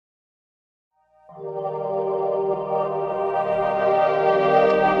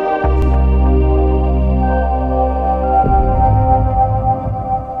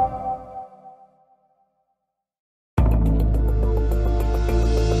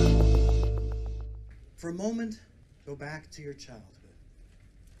a moment, go back to your childhood.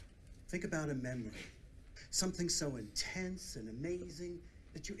 Think about a memory, something so intense and amazing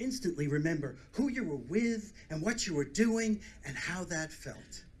that you instantly remember who you were with and what you were doing and how that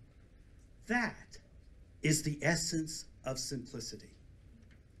felt. That is the essence of simplicity.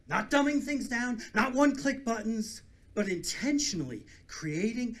 Not dumbing things down, not one-click buttons, but intentionally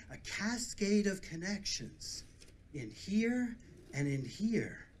creating a cascade of connections in here and in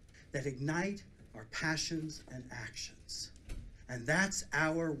here that ignite our passions and actions. And that's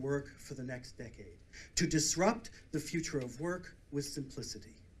our work for the next decade, to disrupt the future of work with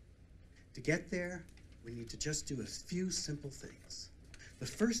simplicity. To get there, we need to just do a few simple things. The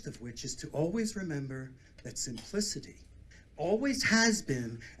first of which is to always remember that simplicity always has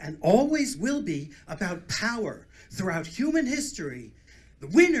been and always will be about power. Throughout human history, the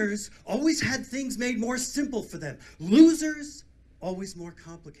winners always had things made more simple for them. Losers, always more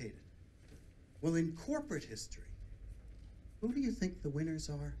complicated. Well, in corporate history, who do you think the winners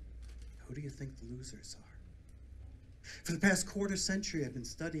are? Who do you think the losers are? For the past quarter century, I've been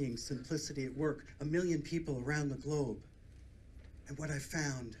studying simplicity at work, 1 million people around the globe. And what I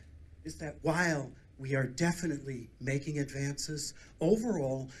found is that while we are definitely making advances,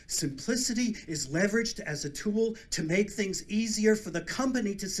 overall, simplicity is leveraged as a tool to make things easier for the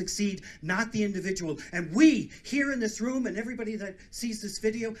company to succeed, not the individual. And we, here in this room, and everybody that sees this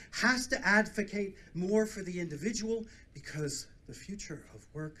video, has to advocate more for the individual, because the future of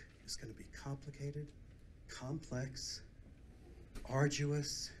work is going to be complicated, complex,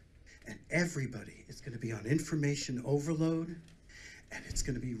 arduous, and everybody is going to be on information overload, and it's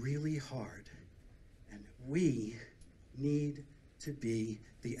going to be really hard. And we need to be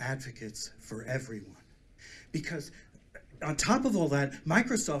the advocates for everyone. Because on top of all that,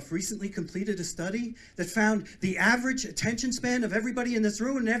 Microsoft recently completed a study that found the average attention span of everybody in this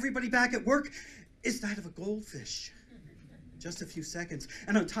room and everybody back at work is that of a goldfish. Just a few seconds.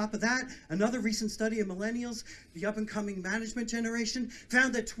 And on top of that, another recent study of millennials, the up-and-coming management generation,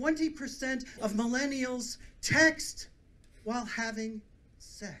 found that 20% of millennials text while having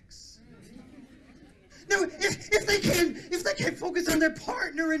sex. Now, if they can't focus on their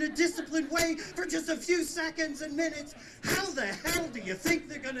partner in a disciplined way for just a few seconds and minutes, how the hell do you think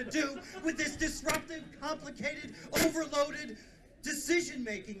they're going to do with this disruptive, complicated, overloaded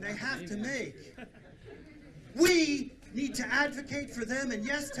decision-making they have to make? We need to advocate for them, and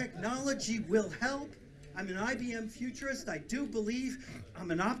yes, technology will help. I'm an IBM futurist. I do believe,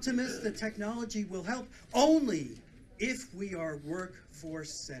 I'm an optimist that technology will help only if we are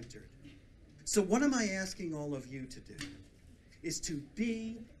workforce-centered. So what am I asking all of you to do? Is to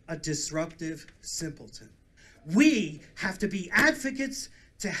be a disruptive simpleton. We have to be advocates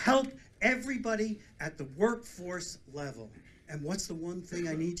to help everybody at the workforce level. And what's the one thing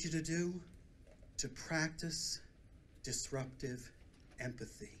I need you to do? To practice disruptive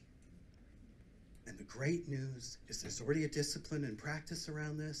empathy. And the great news is there's already a discipline and practice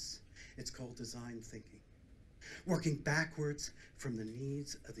around this. It's called design thinking. Working backwards from the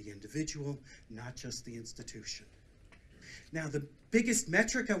needs of the individual, not just the institution. Now, the biggest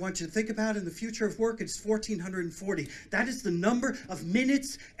metric I want you to think about in the future of work is 1,440. That is the number of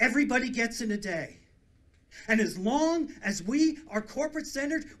minutes everybody gets in a day. And as long as we are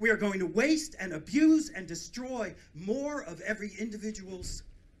corporate-centered, we are going to waste and abuse and destroy more of every individual's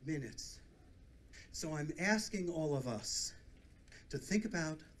minutes. So I'm asking all of us to think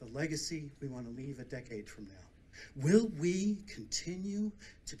about the legacy we want to leave a decade from now. Will we continue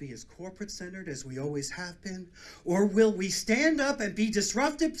to be as corporate-centered as we always have been? Or will we stand up and be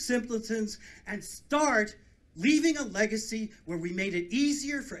disruptive simpletons and start leaving a legacy where we made it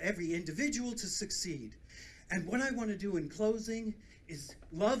easier for every individual to succeed? And what I want to do in closing is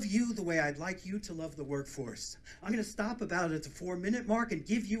love you the way I'd like you to love the workforce. I'm going to stop about at the 4-minute mark and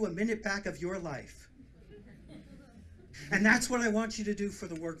give you a minute back of your life. And that's what I want you to do for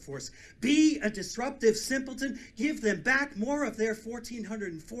the workforce. Be a disruptive simpleton. Give them back more of their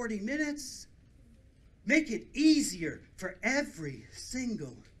 1,440 minutes. Make it easier for every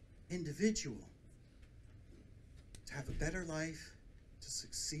single individual to have a better life, to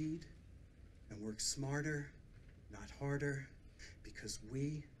succeed, and work smarter, not harder, because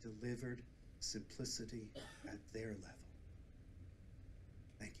we delivered simplicity at their level.